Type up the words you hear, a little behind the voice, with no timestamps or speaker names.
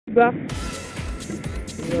bar.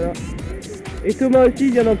 Voilà. Et Thomas aussi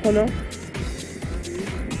il vient d'en prendre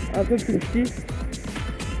un peu plus petit.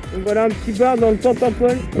 Donc voilà un petit bar dans le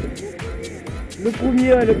Pentampol. Le premier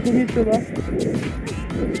de Thomas.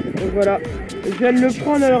 Donc voilà. Je viens de le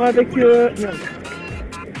prendre alors avec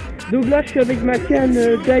donc là je suis avec ma canne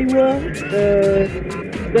Daiwa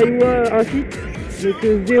 1 fixe. Donc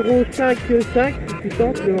 0,55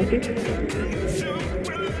 puissance de lancer.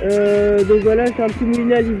 Donc voilà, j'ai un petit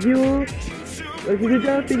moulinet à l'idio. J'ai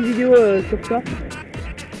déjà fait une vidéo sur ça.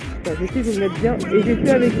 Enfin, je sais que vous me mettre bien. Et j'ai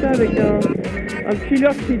fait avec ça, avec un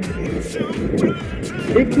filler feed.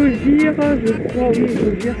 Écogire, je crois, oui,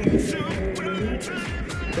 écogire.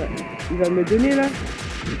 Il va me le donner là.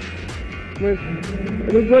 Ouais.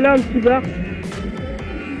 Donc voilà un petit bar.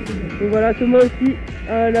 Donc voilà, Thomas aussi,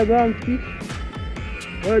 là-bas un petit.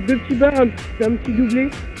 Deux petits bars, un petit doublé.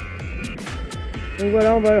 Donc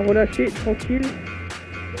voilà, on va le relâcher tranquille.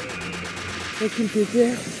 Tranquille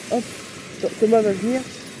pépère. Hop, Thomas va venir.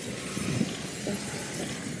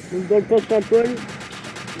 Donc dans le pont Saint-Paul.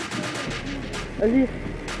 Vas-y,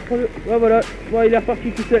 prends-le. Ouais, voilà, bon, il est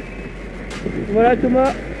reparti tout seul. Voilà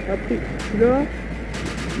Thomas, après celui-là.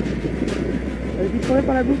 Vas-y, prends-le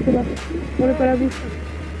par la bouche Thomas. Prends-le par la bouche.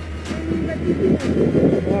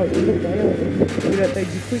 Oh, c'est bon, c'est rien. C'est la taille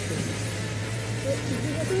du truc.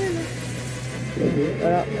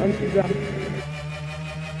 Voilà, un petit bar.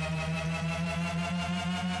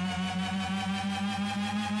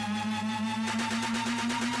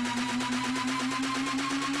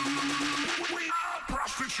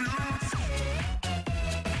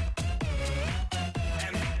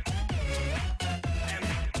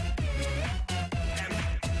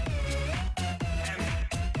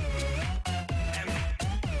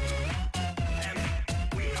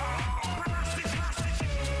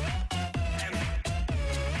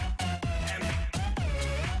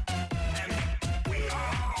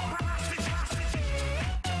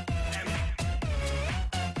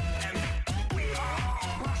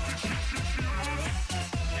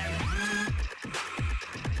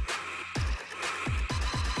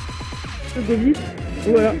 Le gobi,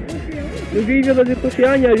 voilà. Le gars il vient d'en décrocher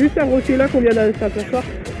un, il y a juste un rocher là qu'on vient d'apercevoir.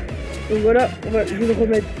 Donc voilà, je vais le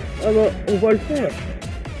remettre. Ah bah, on voit le fond là.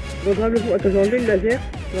 On voit grave le fond. Attends, j'ai enlevé le laser.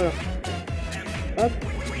 Voilà. Hop.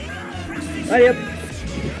 Allez hop.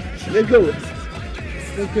 Let's go.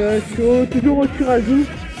 Donc je suis toujours au sur à zoom.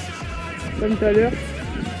 Comme tout à l'heure.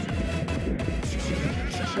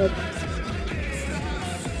 Hop.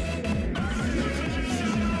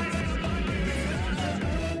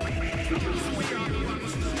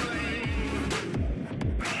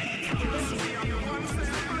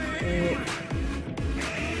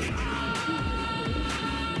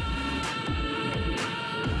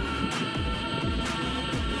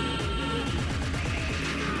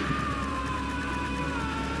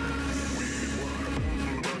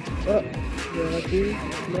 Oh, j'ai raté,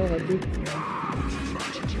 non raté.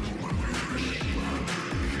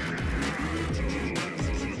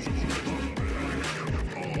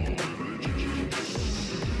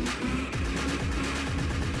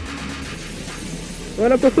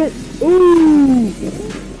 Voilà poisson. Ouh.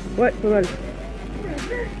 Ouais, pas mal.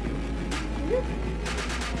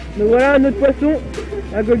 Donc voilà un autre poisson,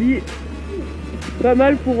 un gobi. Pas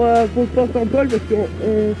mal pour le port Saint-Paul parce que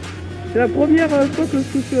c'est la première fois que je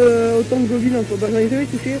touche autant de gobies dans le port. Bah, j'en ai jamais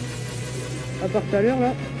touché. À part tout à l'heure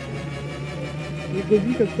là. Les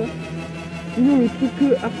gobies comme ça. Sinon le truc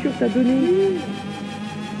que Arthur t'a donné.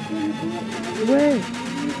 Ouais.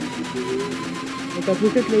 Donc t'as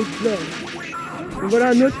peut-être là au-dessus là. Donc voilà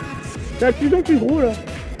un autre. C'est de plus en plus gros là.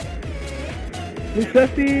 Donc ça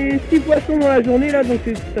fait 6 poissons dans la journée là, donc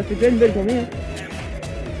ça fait déjà une belle journée. Hein.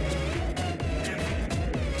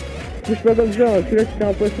 Je suis pas comme ça, celui-là c'était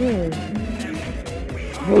un poisson.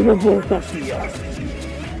 On va pas en sortir.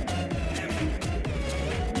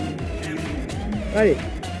 Allez.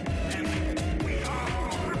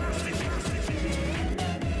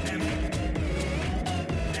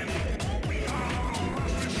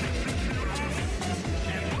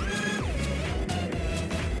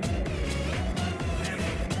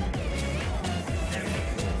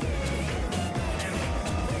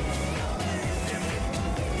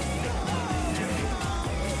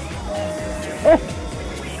 Oh!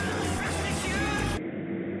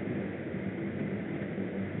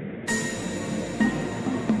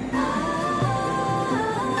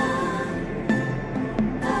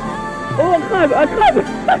 Oh, un crabe! Un crabe!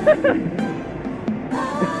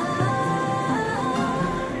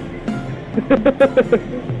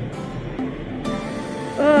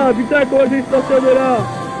 Ah putain, comment je vais sortir de là?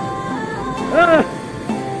 Ah!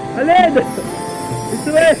 À l'aide!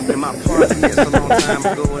 ouais.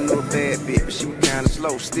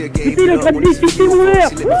 C'était le grade des filles, mon verre.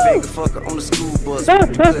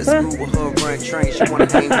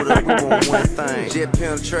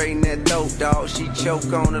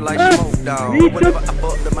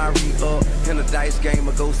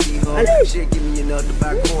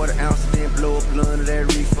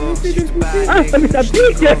 Ah, mais ça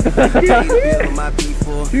pique.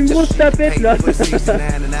 Une grosse tapette là. Mais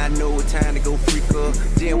regarde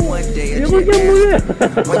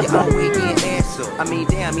mon verre.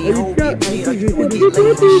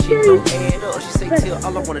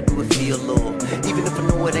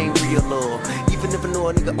 Even if I know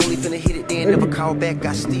a nigga only finna hit it, then never call back,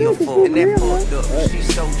 I still fall. And that fucked up, she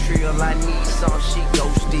so trill, I need some, she go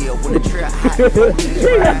still. When the trail hot, police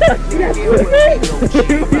ride, nigga get with me, go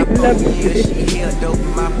chill. My 4 years, she held dope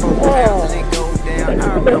in my 4 pounds, and it go down. I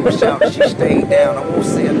remember shout, she stayed down, I won't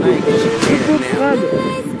say a name, cause she dead now.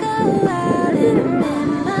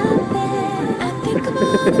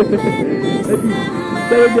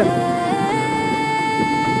 Ça va bien.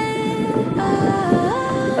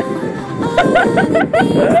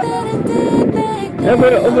 On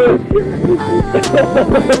veut.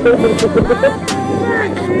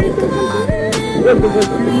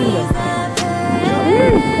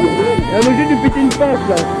 Elle m'a juste pété une pince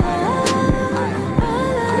là.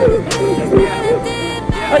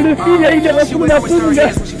 Ah, le fil là, il est retourné la poule là.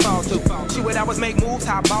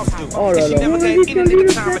 Oh là là.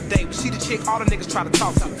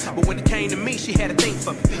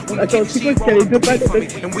 Attends, c'est quoi qu'il y a les deux pattes?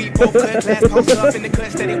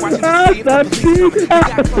 Ah, ça pue.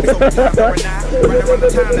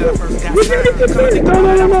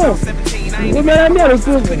 Non. Remets la merde, le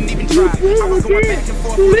pauvre.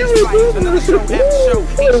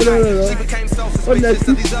 Oh la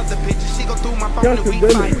pute. Tiens, je te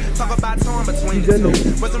donne.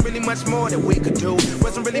 Wasn't really much more that we could do.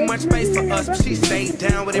 Wasn't really much space for us, but she stayed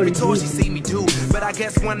down with every tour she see me do. But I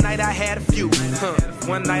guess one night I had a few.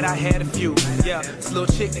 One night I had a few. Yeah, this little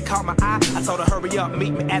chick that caught my eye. I told her hurry up,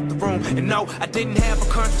 meet me at the room. And no, I didn't have a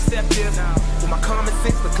contraceptive. With my common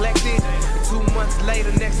sense neglected. 2 months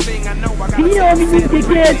later, next thing I know, I got a une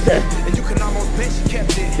ticket. and you can almost bet she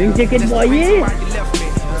kept it. Une ticket broyée.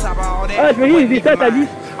 Ah, je me dis, ça t'as dit. I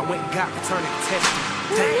went and got paternity tested.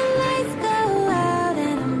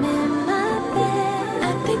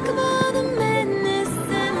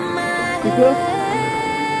 C'est quoi?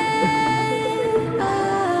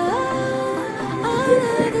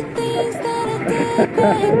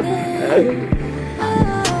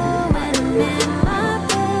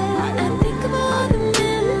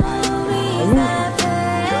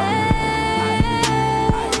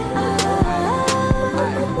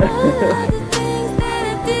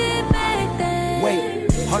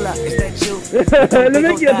 Le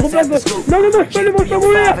mec il a trop peur. Non, je peux le montrer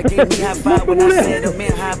mon l'air. Montre mon l'air.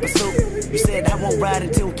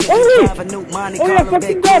 Oh oui. Oh, il a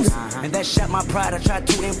fucking dab.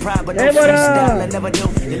 Et voilà.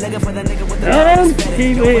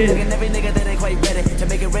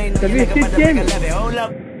 T'as vu le 6ème?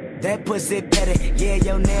 That pussy petty, yeah,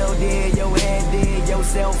 your nail did, your head did, your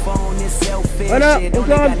cell phone is selfish. Voilà,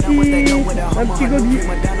 encore un petit gobi.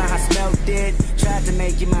 Tried to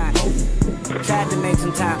make you mine, tried to make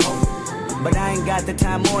some time, but I ain't got the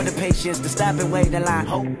time or the patience to stop and wait in line.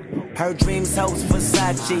 Her dreams host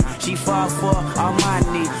Versace, she fall for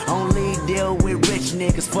Armani. Only deal with rich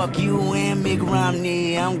niggas, fuck you and Mick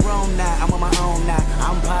Romney. I'm grown now, I'm on my own now,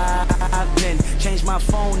 I'm poppin'. Change my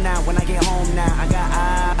phone now when I get home now. I got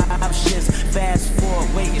options, fast forward,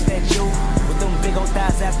 wait, is that you? With them big old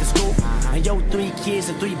thighs after school. And yo, 3 kids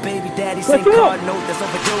and 3 baby daddies, same card note that's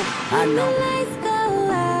overdue. I know.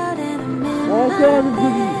 Encore un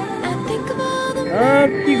gobi. Un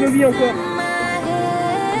petit gobi encore.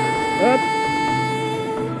 Hop.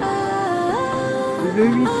 Le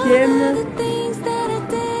 8ème.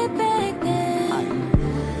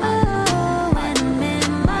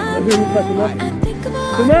 Je vais vous faire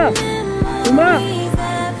Thomas.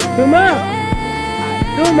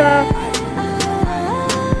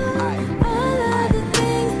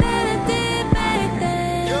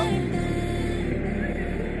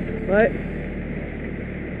 Ouais.